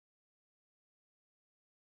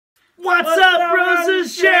What's up,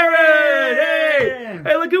 Roses, Sharon?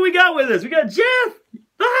 Hey, look who we got with us. We got Jeff.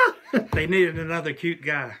 Ah! They needed another cute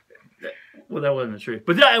guy. Well, that wasn't the truth.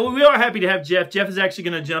 But we are happy to have Jeff. Jeff is actually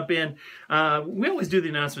going to jump in. We always do the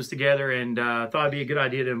announcements together, and thought it'd be a good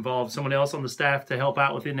idea to involve someone else on the staff to help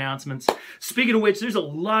out with the announcements. Speaking of which, there's a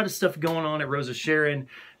lot of stuff going on at Rosa Sharon,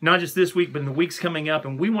 not just this week, but in the weeks coming up,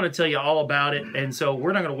 and we want to tell you all about it. And so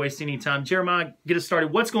we're not going to waste any time. Jeremiah, get us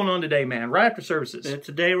started. What's going on today, man? Right after services.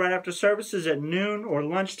 Today, right after services at noon or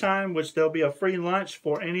lunchtime, which there'll be a free lunch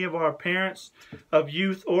for any of our parents of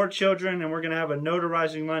youth or children, and we're going to have a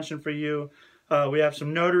notarizing luncheon for you. We have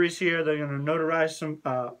some notaries here. They're going to notarize some,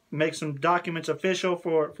 make some documents official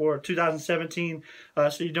for 2017.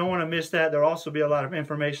 So you don't want to miss that. There'll also be a lot of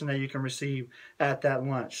information that you can receive at that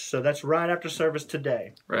lunch. So that's right after service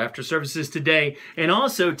today. Right after services today. And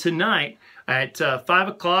also tonight at 5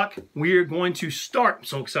 o'clock, we're going to start. I'm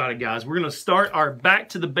so excited, guys. We're going to start our Back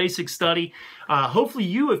to the Basics study. Hopefully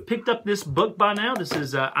you have picked up this book by now. This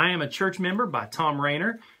is I Am a Church Member by Tom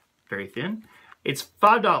Rainer. Very thin. It's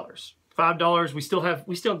 $5. $5. We still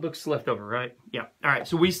have books left over, right? Yeah. All right.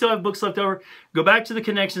 So we still have books left over. Go back to the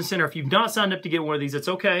Connection Center. If you've not signed up to get one of these, it's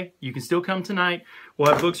okay. You can still come tonight.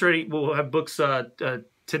 We'll have books ready. We'll have books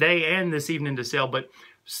today and this evening to sell. But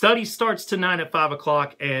study starts tonight at 5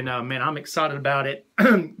 o'clock, and man, I'm excited about it.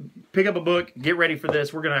 Pick up a book. Get ready for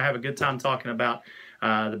this. We're going to have a good time talking about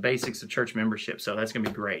the basics of church membership. So that's going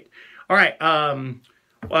to be great. All right.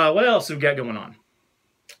 What else have we got going on?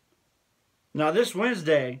 Now, this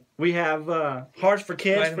Wednesday, we have Hearts for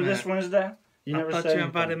Kids for this Wednesday. I thought you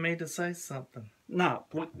invited me to say something. No,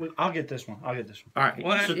 I'll get this one. I'll get this one. All right.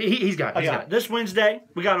 Well, so he's got it. This Wednesday,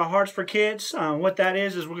 we got our Hearts for Kids. What that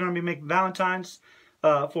is we're going to be making Valentines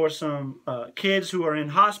for some kids who are in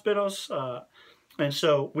hospitals. And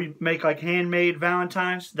so we make like handmade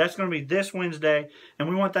Valentines. That's going to be this Wednesday. And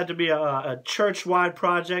we want that to be a church-wide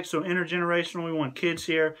project. So intergenerational. We want kids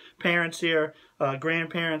here, parents here,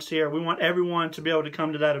 grandparents here. We want everyone to be able to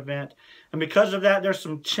come to that event. And because of that, there's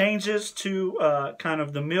some changes to kind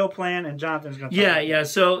of the meal plan. And Jonathan's going to talk about Yeah.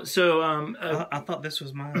 So I thought this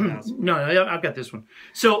was my announcement. No, I've got this one.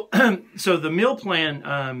 So so the meal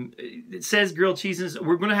plan, it says grilled cheeses.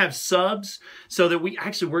 We're going to have subs so that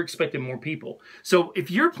we're expecting more people. So if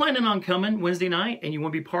you're planning on coming Wednesday night and you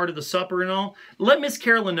want to be part of the supper and all, let Miss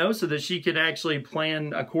Carolyn know so that she can actually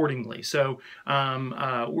plan accordingly. So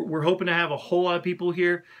we're hoping to have a whole lot of people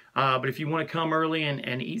here. But if you want to come early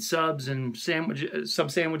and eat subs and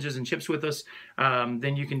sandwiches and chips with us,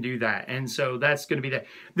 then you can do that. And so that's going to be that.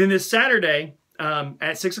 Then this Saturday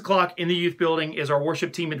at 6 o'clock in the youth building is our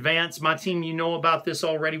worship team advance. My team, you know about this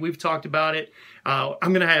already. We've talked about it.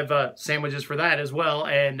 I'm going to have sandwiches for that as well,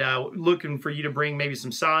 and looking for you to bring maybe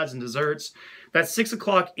some sides and desserts. That's 6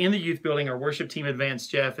 o'clock in the youth building, our worship team advance,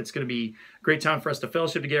 Jeff. It's going to be a great time for us to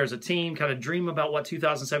fellowship together as a team, kind of dream about what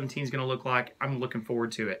 2017 is going to look like. I'm looking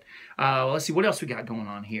forward to it. Let's see, what else we got going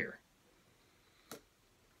on here?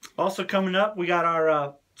 Also coming up, we got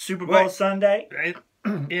our Super Bowl Sunday.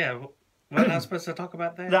 Yeah, we're not supposed to talk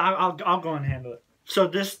about that? I'll go and handle it. So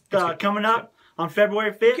this coming up on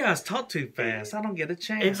February 5th. You guys talk too fast. I don't get a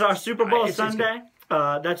chance. It's our Super Bowl Sunday.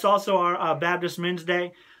 That's also our Baptist Men's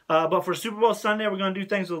Day. But for Super Bowl Sunday, we're going to do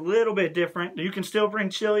things a little bit different. You can still bring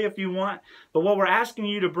chili if you want, but what we're asking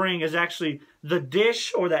you to bring is actually the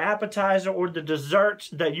dish or the appetizer or the dessert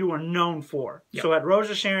that you are known for. Yep. So at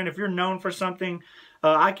Rosa Sharon, if you're known for something,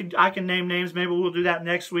 I can name names. Maybe we'll do that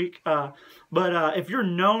next week. But if you're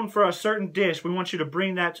known for a certain dish, we want you to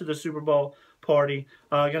bring that to the Super Bowl party.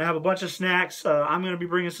 Going to have a bunch of snacks. I'm going to be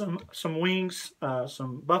bringing some wings,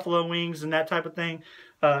 some buffalo wings and that type of thing.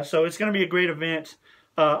 So it's going to be a great event.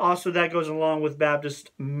 Also, that goes along with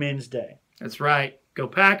Baptist Men's Day. That's right. Go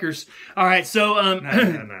Packers. All right, so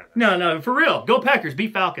no, for real. Go Packers.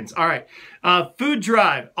 Beat Falcons. All right. Food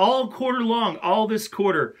drive all quarter long. All this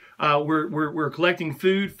quarter, we're collecting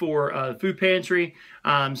food for food pantry.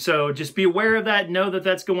 So just be aware of that. Know that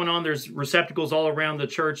that's going on. There's receptacles all around the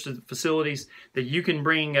church, the facilities that you can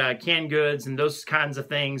bring canned goods and those kinds of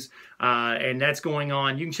things. And that's going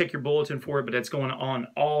on. You can check your bulletin for it, but that's going on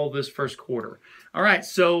all this first quarter. All right.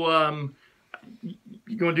 So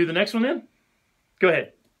you going to do the next one then? Go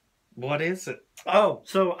ahead. What is it? Oh,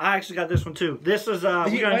 so I actually got this one too. This is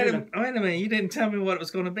wait a minute. You didn't tell me what it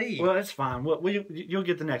was going to be. Well, it's fine. You'll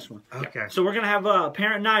get the next one. Okay. So we're gonna have a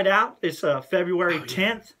parent night out. It's February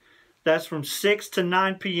 10th. That's from 6 to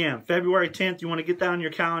 9 p.m. February 10th. You want to get that on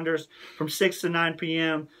your calendars from 6 to 9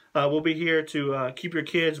 p.m. We'll be here to keep your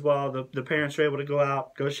kids while the parents are able to go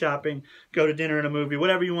out, go shopping, go to dinner and a movie,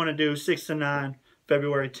 whatever you want to do. 6 to 9,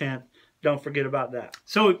 February 10th. don't forget about that.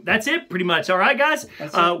 So that's it, pretty much. All right, guys,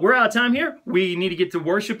 we're out of time here. We need to get to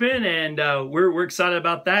worshiping, and we're excited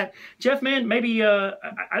about that. Jeff, man, maybe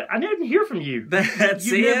I didn't hear from you. That's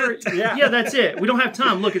it. Yeah, that's it. We don't have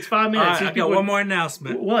time. Look, it's 5 minutes. All right, I got one more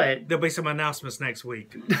announcement. What? There'll be some announcements next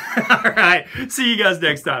week. All right. See you guys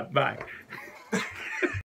next time. Bye.